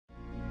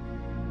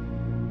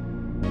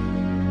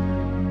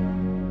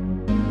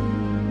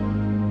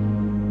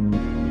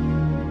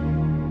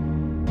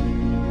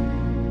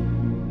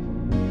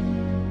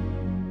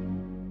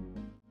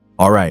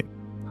All right,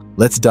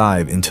 let's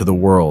dive into the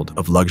world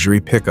of luxury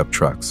pickup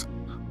trucks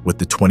with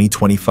the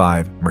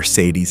 2025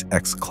 Mercedes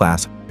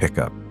X-Class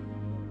pickup.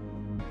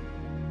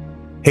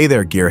 Hey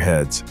there,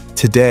 gearheads.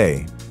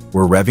 Today,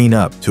 we're revving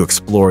up to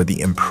explore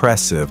the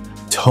impressive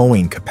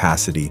towing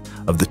capacity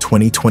of the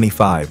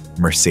 2025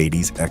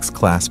 Mercedes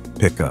X-Class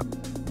pickup.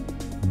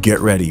 Get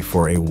ready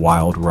for a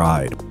wild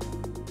ride.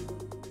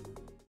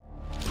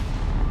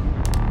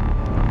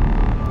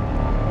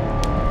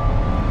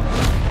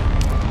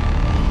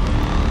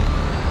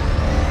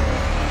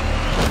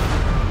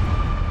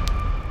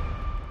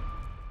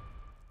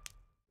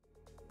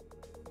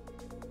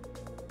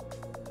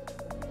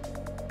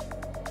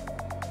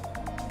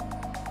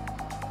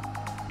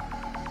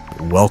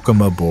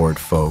 Welcome aboard,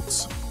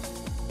 folks.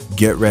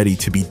 Get ready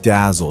to be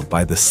dazzled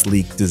by the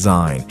sleek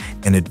design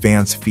and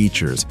advanced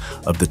features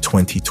of the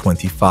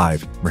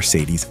 2025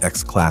 Mercedes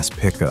X-Class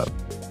pickup.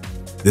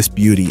 This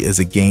beauty is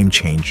a game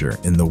changer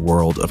in the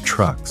world of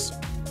trucks.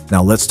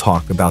 Now let's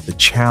talk about the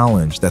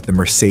challenge that the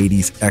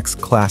Mercedes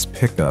X-Class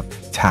pickup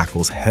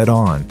tackles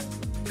head-on,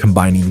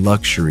 combining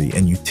luxury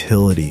and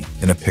utility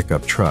in a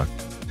pickup truck.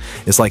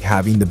 It's like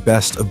having the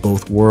best of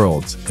both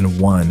worlds in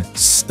one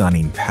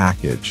stunning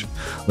package.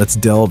 Let's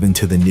delve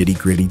into the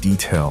nitty-gritty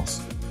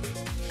details.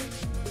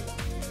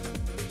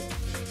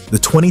 The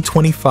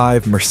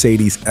 2025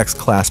 Mercedes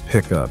X-Class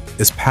pickup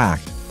is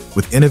packed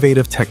with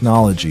innovative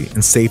technology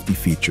and safety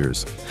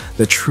features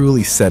that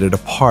truly set it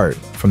apart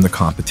from the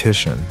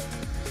competition.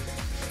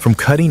 From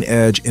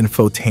cutting-edge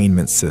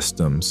infotainment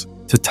systems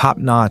to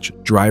top-notch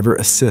driver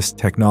assist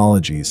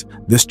technologies,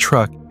 this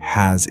truck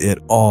has it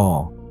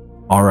all.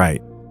 All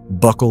right,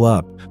 buckle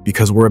up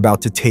because we're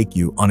about to take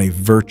you on a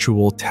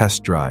virtual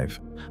test drive.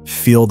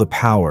 Feel the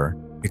power,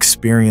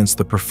 experience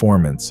the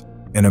performance,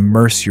 and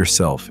immerse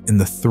yourself in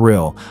the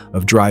thrill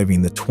of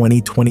driving the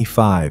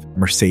 2025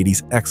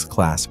 Mercedes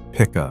X-Class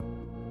pickup.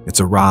 It's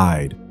a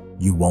ride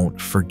you won't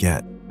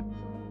forget.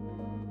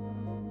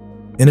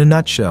 In a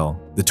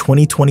nutshell, the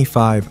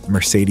 2025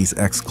 Mercedes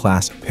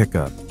X-Class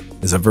pickup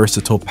is a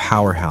versatile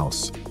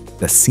powerhouse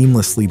that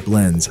seamlessly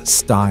blends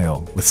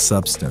style with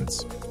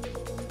substance.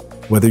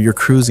 Whether you're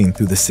cruising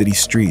through the city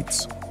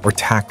streets or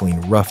tackling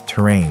rough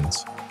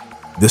terrains,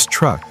 this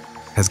truck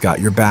has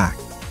got your back.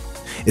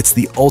 It's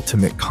the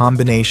ultimate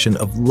combination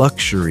of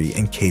luxury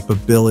and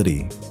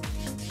capability.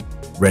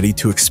 Ready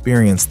to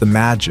experience the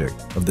magic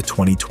of the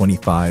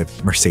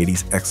 2025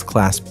 Mercedes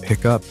X-Class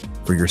pickup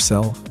for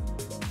yourself?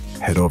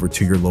 Head over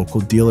to your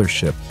local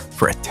dealership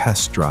for a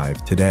test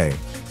drive today.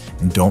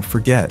 And don't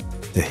forget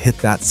to hit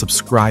that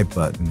subscribe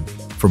button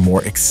for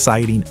more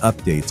exciting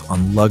updates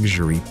on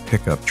luxury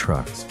pickup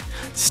trucks.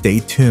 Stay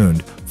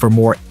tuned for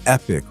more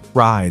epic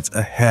rides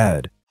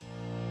ahead.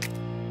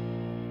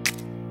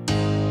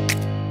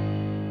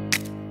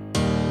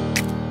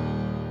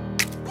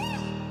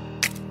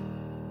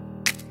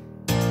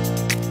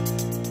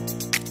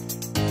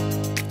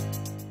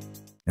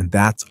 And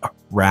that's a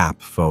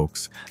wrap,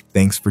 folks.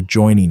 Thanks for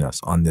joining us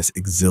on this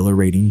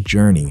exhilarating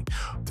journey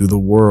through the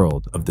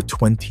world of the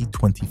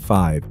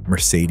 2025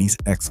 Mercedes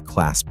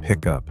X-Class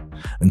pickup.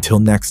 Until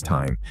next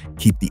time,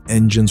 keep the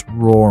engines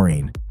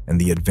roaring and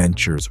the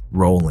adventures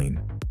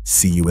rolling.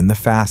 See you in the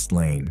fast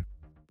lane.